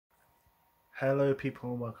Hello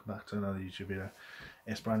people and welcome back to another YouTube video.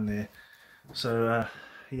 It's Brandon here. So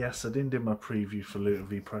yes, I didn't do my preview for Luton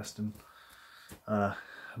v Preston. I've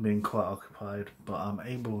been quite occupied, but I'm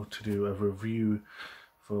able to do a review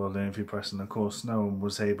for Luton v Preston. Of course, no one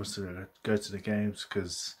was able to go to the games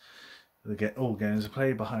because all games are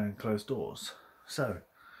played behind closed doors. So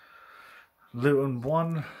Luton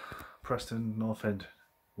 1, Preston North End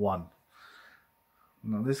 1.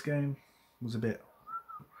 Now this game was a bit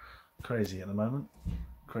crazy at the moment,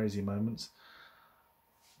 crazy moments,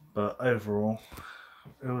 but overall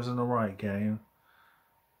it was an alright game.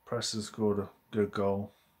 Preston scored a good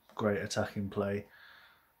goal, great attacking play.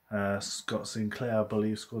 Scott Sinclair, I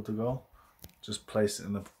believe, scored the goal, just placed it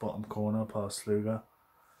in the bottom corner past Sluga.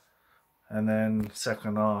 And then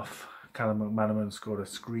second half, Callum McManaman scored a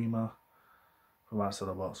screamer from outside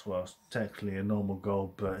the box. Well, it's technically a normal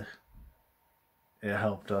goal, but it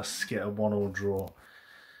helped us get a 1-1 draw.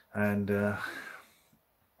 And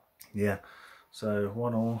yeah, so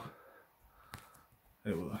 1-1.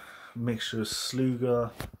 It was a mixture of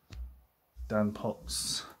Sluga, Dan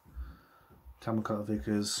Potts, Cameron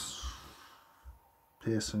Vickers,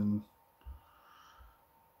 Pearson,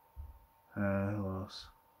 who else?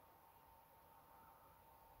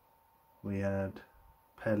 We had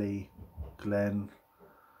Pelly, Glenn,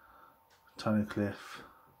 Tony Cliff,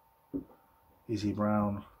 Izzy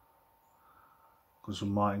Brown, because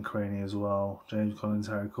from Martin Craney as well, James Collins,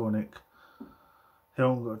 Harry Cornick.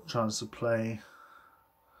 Hill got a chance to play.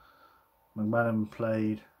 McManaman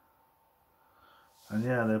played, and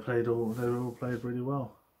yeah, they all played really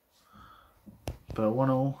well. But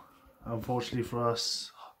 1-1, unfortunately for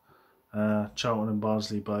us, Charlton and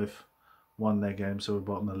Barnsley both won their game, so we're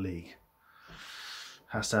bottom of the league.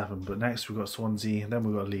 Has to happen. But next we've got Swansea, and then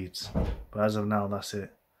we've got Leeds. But as of now, that's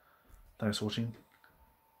it. Thanks for watching.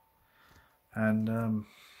 And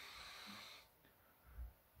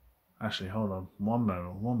actually, hold on, one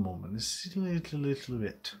moment. This is a little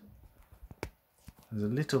bit. There's a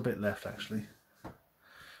little bit left actually.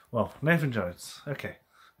 Well, Nathan Jones. Okay,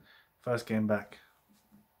 first game back,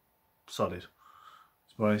 solid.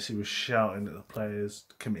 He was shouting at the players,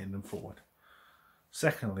 committing them forward.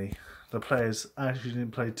 Secondly, the players actually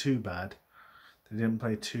didn't play too bad. They didn't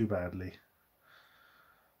play too badly.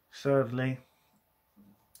 Thirdly,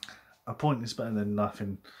 a point is better than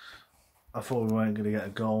nothing. I thought we weren't going to get a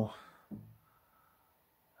goal.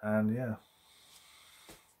 And yeah,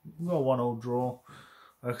 we got a 1-1 draw.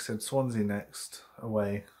 Like I said, Swansea next,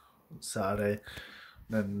 away, Saturday.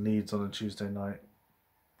 Then Leeds on a Tuesday night.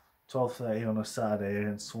 12:30 on a Saturday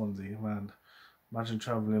against Swansea. Man, imagine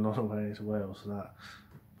travelling all the way to Wales for that.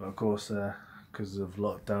 But of course, because of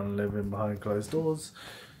lockdown and living behind closed doors,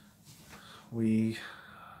 we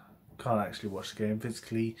can't actually watch the game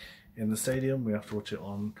physically in the stadium. We have to watch it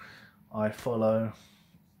on iFollow,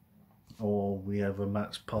 or we have a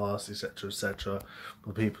match pass, etc, etc,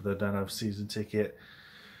 for people that don't have a season ticket.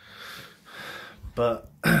 But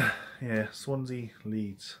yeah, Swansea,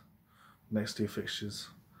 Leeds, next two fixtures.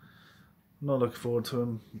 Not looking forward to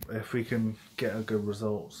them. If we can get a good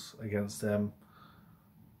results against them,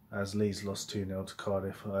 as Leeds lost 2-0 to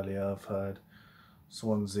Cardiff earlier, I've heard.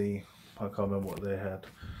 Swansea, I can't remember what they had.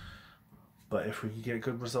 But if we can get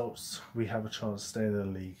good results, we have a chance to stay in the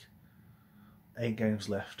league. 8 games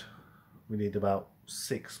left. We need about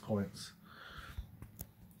 6 points.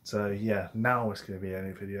 So yeah, now it's going to be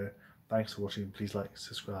any video. Thanks for watching. Please like,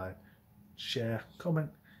 subscribe, share, comment,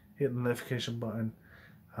 hit the notification button,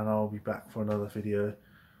 and I'll be back for another video.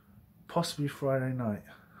 Possibly Friday night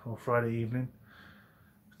or Friday evening.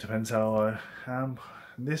 Depends how I am.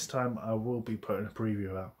 This time I will be putting a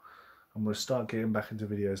preview out. I'm going to start getting back into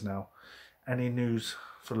videos now. Any news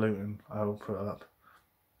for Luton I will put up.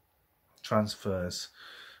 Transfers,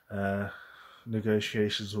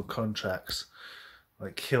 negotiations with contracts.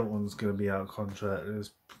 Like Hilton's going to be out of contract. There's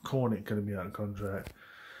Cornick going to be out of contract.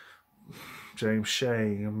 James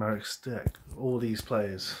Shea and Marek Steck. All these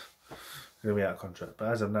players are going to be out of contract. But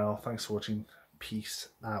as of now, thanks for watching. Peace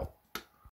out.